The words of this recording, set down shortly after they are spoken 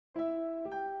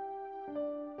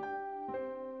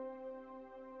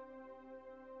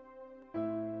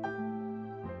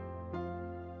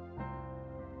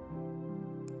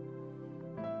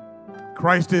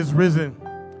Christ is risen.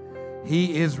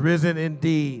 He is risen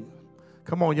indeed.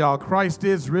 Come on, y'all. Christ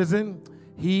is risen.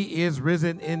 He is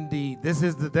risen indeed. This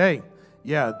is the day.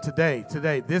 Yeah, today.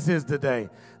 This is the day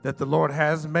that the Lord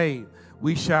has made.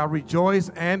 We shall rejoice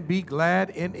and be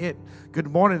glad in it. Good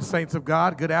morning, saints of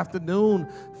God. Good afternoon,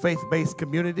 faith-based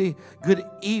community. Good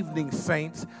evening,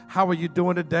 saints. How are you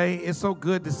doing today? It's so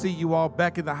good to see you all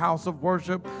back in the house of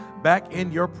worship, back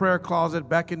in your prayer closet,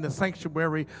 back in the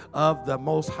sanctuary of the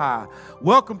Most High.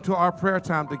 Welcome to our prayer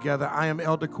time together. I am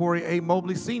Elder Corey A.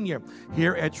 Mobley Sr.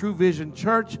 here at True Vision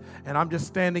Church, and I'm just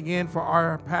standing in for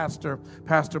our pastor,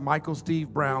 Pastor Michael Steve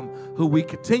Brown, who we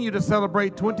continue to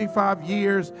celebrate 25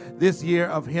 years this year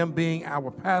of him being our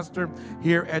pastor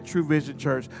here at True Vision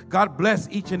Church. God bless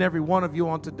each and every one of you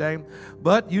on today.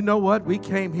 But you know what? We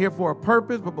came here for a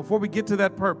purpose, but before we get to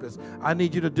that purpose, I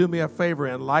need you to do me a favor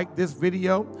and like this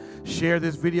video, share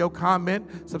this video,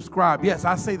 comment, subscribe. Yes,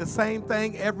 I say the same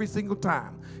thing every single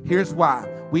time. Here's why.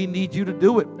 We need you to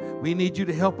do it. We need you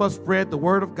to help us spread the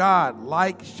word of God.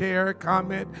 Like, share,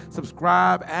 comment,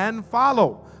 subscribe, and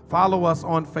follow. Follow us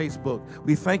on Facebook.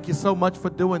 We thank you so much for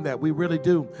doing that. We really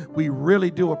do. We really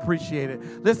do appreciate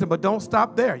it. Listen, but don't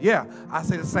stop there. Yeah, I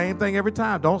say the same thing every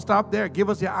time. Don't stop there. Give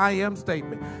us your I am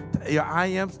statement. Your I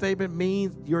am statement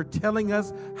means you're telling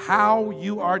us how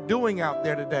you are doing out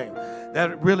there today.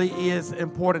 That really is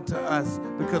important to us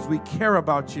because we care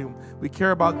about you. We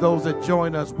care about those that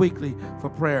join us weekly for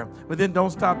prayer. But then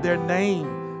don't stop there.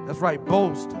 Name. That's right.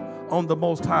 Boast on the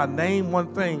Most High. Name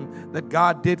one thing that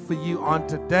God did for you on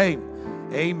today.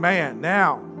 Amen.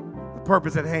 Now, the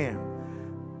purpose at hand.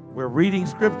 We're reading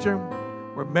scripture,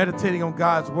 we're meditating on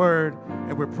God's word,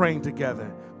 and we're praying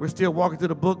together. We're still walking through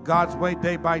the book God's Way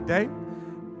day by day.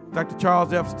 Dr.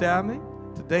 Charles F. Stanley.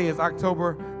 Today is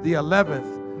October the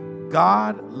 11th.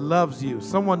 God loves you.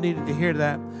 Someone needed to hear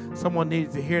that. Someone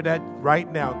needed to hear that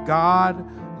right now. God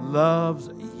loves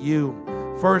you.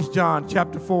 1 John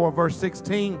chapter 4, verse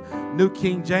 16, New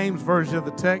King James Version of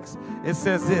the text. It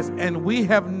says this, and we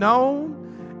have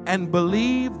known and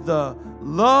believed the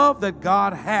love that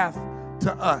God hath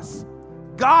to us.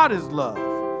 God is love,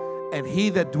 and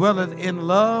he that dwelleth in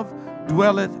love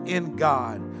dwelleth in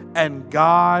God, and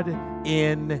God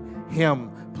in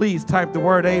him. Please type the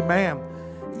word amen.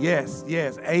 Yes,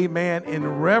 amen, in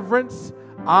reverence,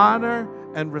 honor,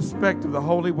 and respect of the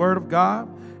holy word of God.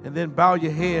 And then bow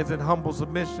your heads in humble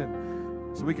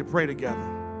submission so we can pray together.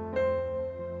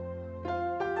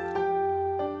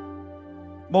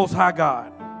 Most High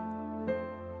God,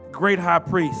 great high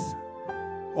priest,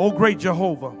 oh great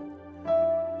Jehovah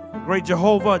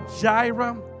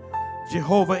Jireh,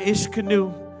 Jehovah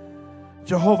Ishkenu,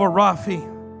 Jehovah Raphi,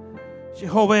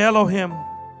 Jehovah Elohim,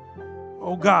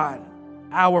 oh God,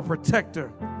 our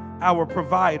protector, our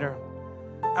provider,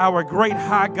 our great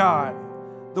high God,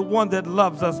 the one that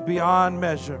loves us beyond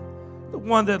measure, the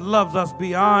one that loves us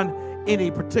beyond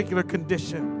any particular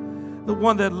condition, the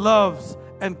one that loves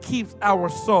and keeps our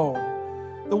soul,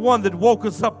 the one that woke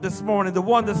us up this morning, the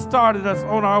one that started us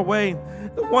on our way,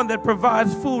 the one that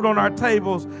provides food on our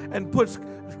tables and puts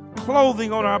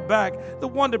clothing on our back, the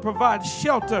one that provides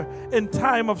shelter in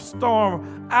time of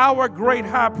storm, our great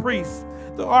high priest,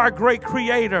 our great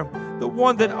creator, the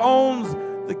one that owns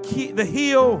the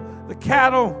hill, the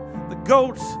cattle, the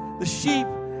goats, the sheep.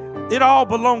 It all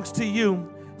belongs to you.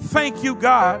 Thank you,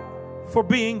 God, for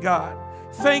being God.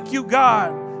 Thank you,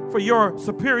 God, for your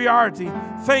superiority.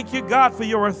 Thank you, God, for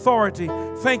your authority.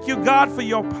 Thank you, God, for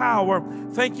your power.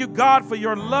 Thank you, God, for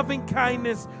your loving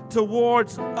kindness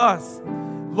towards us.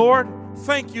 Lord,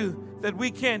 thank you that we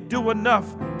can't do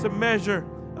enough to measure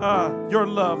your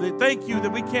love. Thank you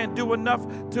that we can't do enough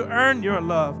to earn your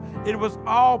love. It was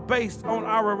all based on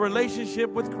our relationship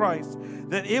with Christ.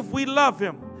 That if we love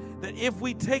him, that if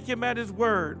we take him at his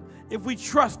word, if we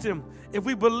trust him, if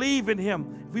we believe in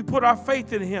him, if we put our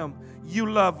faith in him,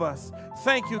 you love us.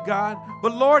 Thank you, God.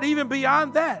 But Lord, even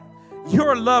beyond that,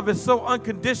 your love is so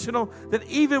unconditional that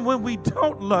even when we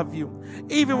don't love you,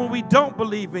 even when we don't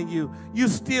believe in you, you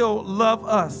still love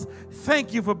us.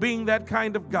 Thank you for being that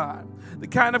kind of God. The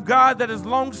kind of God that is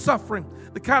long-suffering,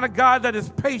 the kind of God that is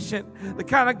patient, the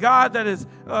kind of God that is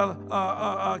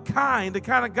kind, the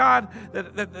kind of God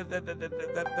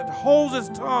that holds his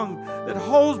tongue, that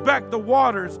holds back the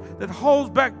waters, that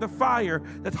holds back the fire,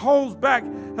 that holds back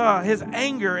his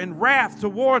anger and wrath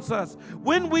towards us.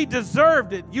 When we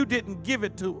deserved it, you didn't give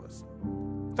it to us.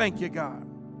 Thank you, God.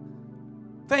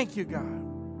 Thank you, God.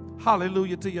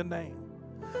 Hallelujah to your name.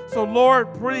 So,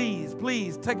 Lord,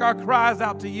 please take our cries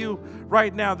out to you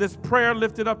right now. This prayer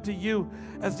lifted up to you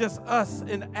as just us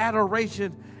in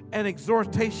adoration and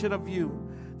exhortation of you,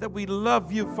 that we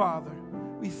love you, Father.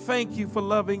 We thank you for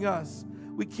loving us.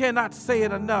 We cannot say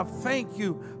it enough. Thank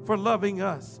you for loving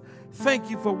us. Thank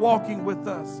you for walking with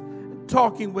us,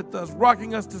 talking with us,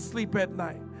 rocking us to sleep at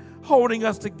night, holding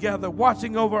us together,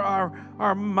 watching over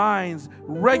our minds,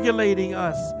 regulating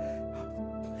us,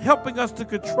 helping us to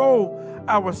control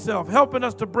ourselves, helping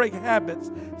us to break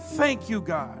habits. Thank you,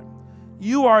 God.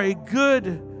 You are a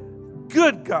good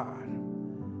God.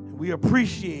 We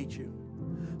appreciate you.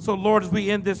 So, Lord, as we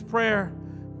end this prayer,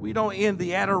 we don't end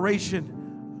the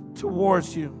adoration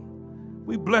towards you.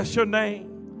 We bless your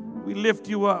name. We lift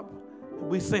you up.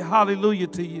 We say hallelujah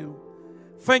to you.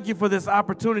 Thank you for this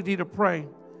opportunity to pray,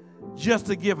 just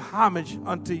to give homage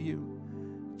unto you,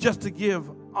 just to give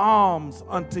alms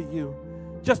unto you,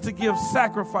 just to give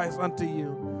sacrifice unto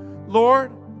you.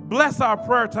 Lord, bless our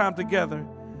prayer time together,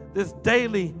 this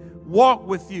daily walk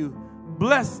with you.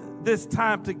 Bless this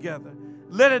time together.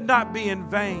 Let it not be in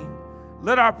vain.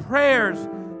 Let our prayers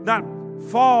not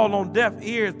fall on deaf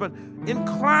ears, but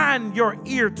incline your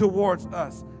ear towards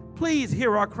us. Please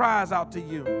hear our cries out to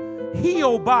you.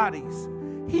 Heal bodies,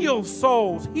 heal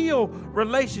souls, heal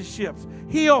relationships,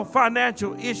 heal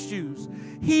financial issues,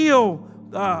 heal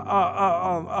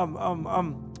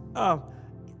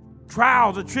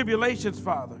trials and tribulations,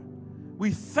 Father.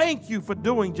 We thank you for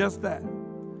doing just that.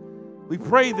 We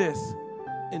pray this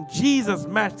in Jesus'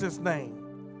 matchless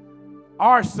name,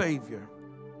 our Savior.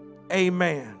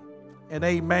 Amen and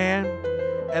amen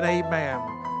and amen.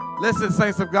 Listen,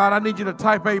 saints of God, I need you to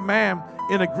type amen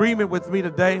in agreement with me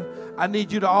today. I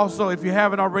need you to also, if you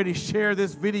haven't already, share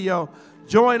this video.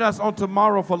 Join us on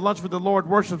tomorrow for Lunch with the Lord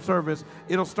worship service.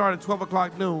 It'll start at 12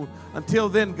 o'clock noon. Until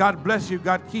then, God bless you,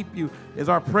 God keep you, is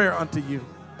our prayer unto you.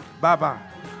 Bye-bye.